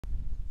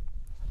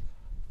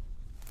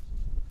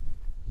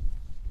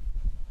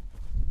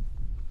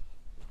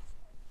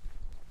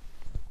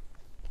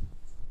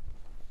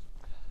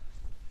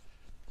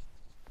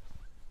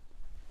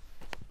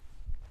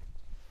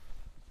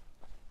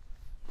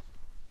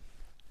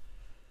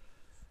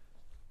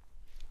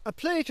A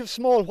plate of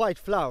small white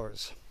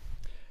flowers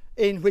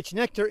in which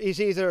nectar is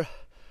either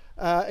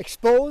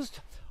exposed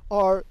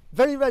or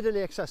very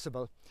readily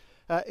accessible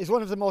is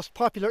one of the most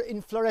popular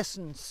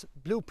inflorescence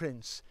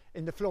blueprints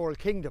in the floral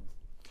kingdom.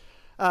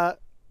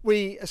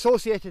 We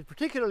associate it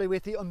particularly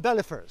with the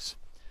umbellifers,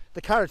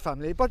 the carrot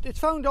family, but it's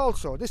found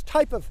also, this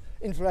type of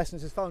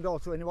inflorescence is found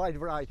also in a wide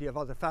variety of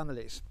other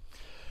families.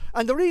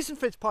 And the reason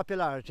for its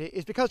popularity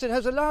is because it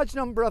has a large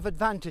number of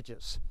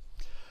advantages.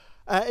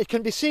 It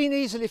can be seen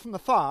easily from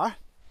afar.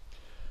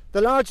 The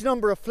large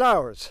number of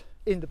flowers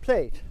in the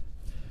plate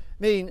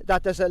mean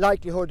that there's a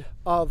likelihood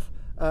of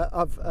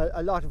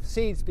a lot of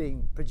seeds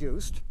being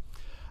produced,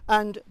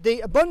 and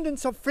the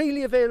abundance of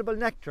freely available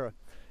nectar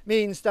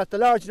means that the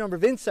large number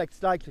of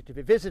insects likely to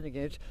be visiting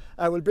it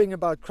will bring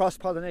about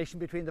cross-pollination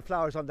between the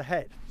flowers on the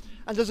head.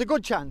 And there's a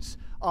good chance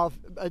of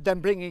them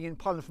bringing in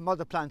pollen from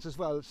other plants as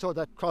well, so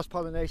that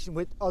cross-pollination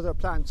with other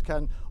plants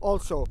can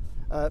also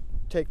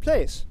take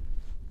place.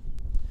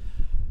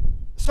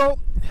 So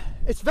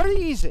it's very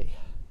easy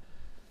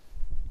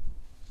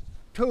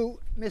to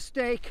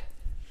mistake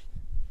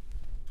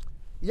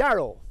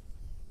yarrow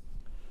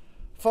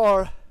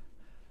for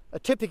a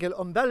typical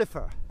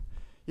umbellifer.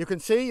 You can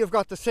see you've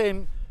got the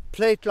same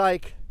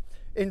plate-like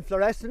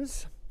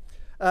inflorescence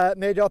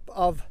made up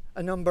of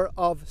a number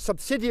of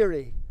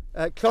subsidiary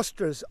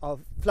clusters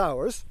of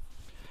flowers,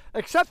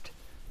 except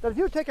that if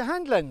you take a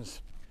hand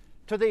lens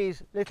to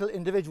these little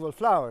individual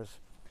flowers,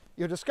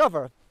 you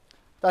discover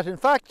that in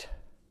fact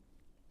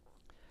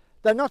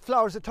they're not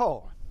flowers at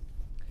all.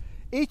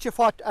 Each of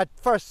what at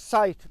first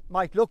sight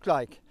might look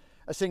like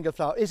a single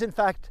flower is in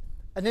fact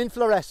an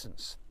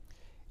inflorescence.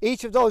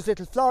 Each of those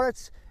little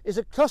florets is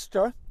a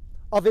cluster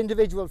of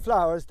individual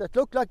flowers that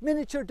look like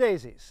miniature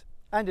daisies,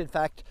 and in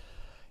fact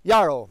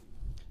yarrow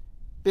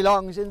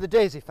belongs in the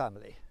daisy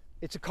family.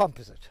 It's a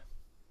composite.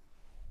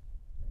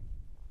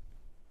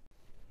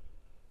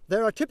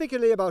 There are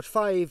typically about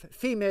 5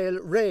 female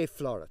ray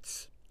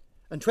florets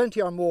and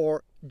 20 or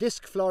more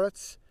disc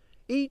florets,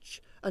 each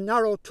a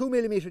narrow 2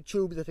 mm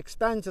tube that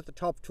expands at the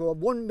top to a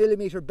 1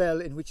 mm bell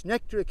in which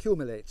nectar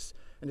accumulates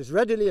and is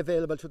readily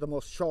available to the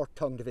most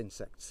short-tongued of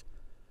insects.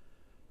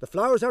 The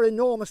flowers are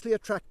enormously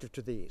attractive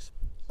to these,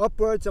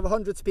 upwards of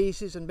 100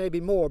 species and maybe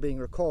more being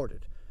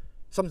recorded,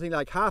 something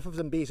like half of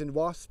them bees and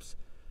wasps,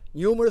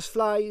 numerous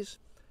flies,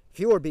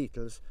 fewer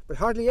beetles, but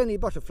hardly any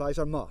butterflies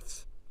or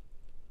moths.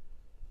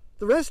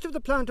 The rest of the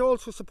plant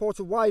also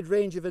supports a wide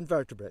range of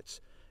invertebrates,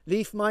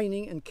 leaf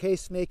mining and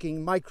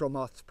case-making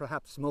micromoths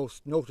perhaps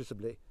most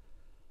noticeably.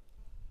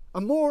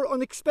 A more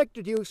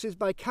unexpected use is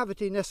by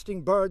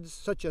cavity-nesting birds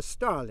such as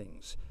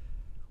starlings,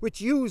 which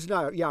use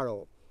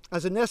yarrow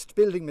as a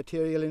nest-building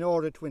material in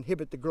order to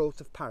inhibit the growth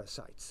of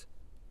parasites.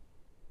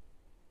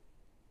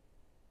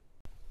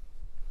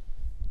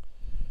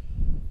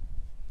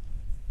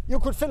 You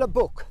could fill a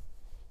book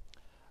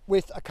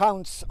with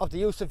accounts of the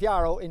use of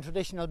yarrow in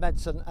traditional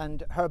medicine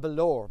and herbal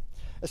lore,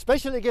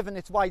 especially given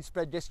its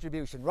widespread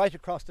distribution right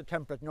across the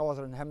temperate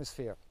northern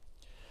hemisphere.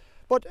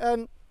 But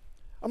a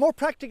more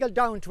practical,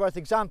 down-to-earth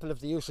example of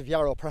the use of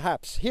yarrow,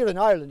 perhaps, here in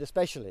Ireland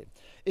especially,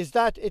 is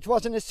that it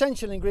was an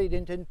essential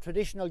ingredient in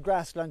traditional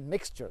grassland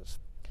mixtures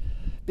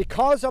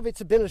because of its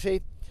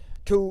ability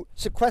to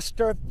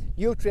sequester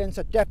nutrients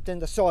at depth in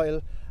the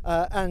soil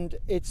and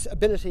its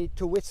ability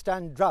to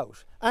withstand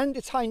drought and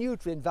its high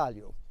nutrient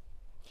value.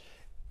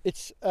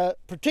 It's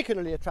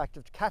particularly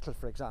attractive to cattle,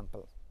 for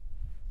example.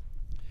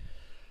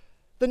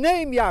 The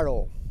name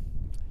yarrow.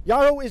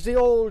 Yarrow is the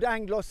old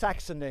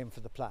Anglo-Saxon name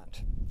for the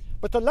plant,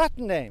 but the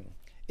Latin name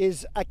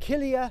is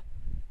Achillea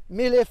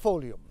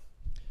millefolium,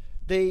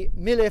 the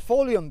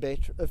millefolium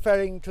bit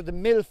referring to the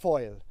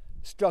milfoil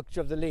structure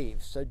of the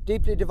leaves, so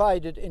deeply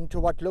divided into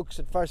what looks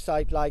at first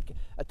sight like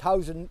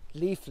 1,000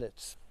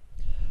 leaflets.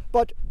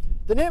 But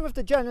the name of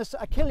the genus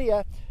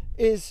Achillea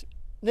is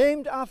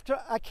named after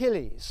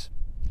Achilles,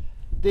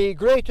 the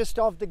greatest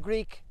of the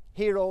Greek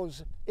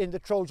heroes in the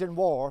Trojan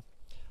War,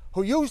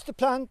 who used the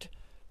plant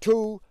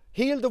to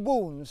heal the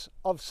wounds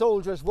of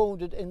soldiers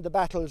wounded in the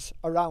battles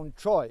around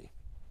Troy.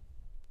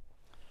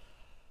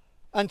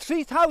 And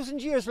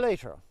 3,000 years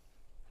later,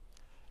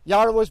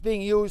 yarrow was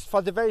being used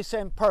for the very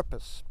same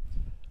purpose,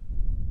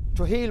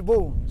 to heal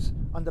wounds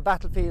on the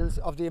battlefields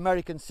of the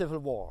American Civil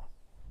War.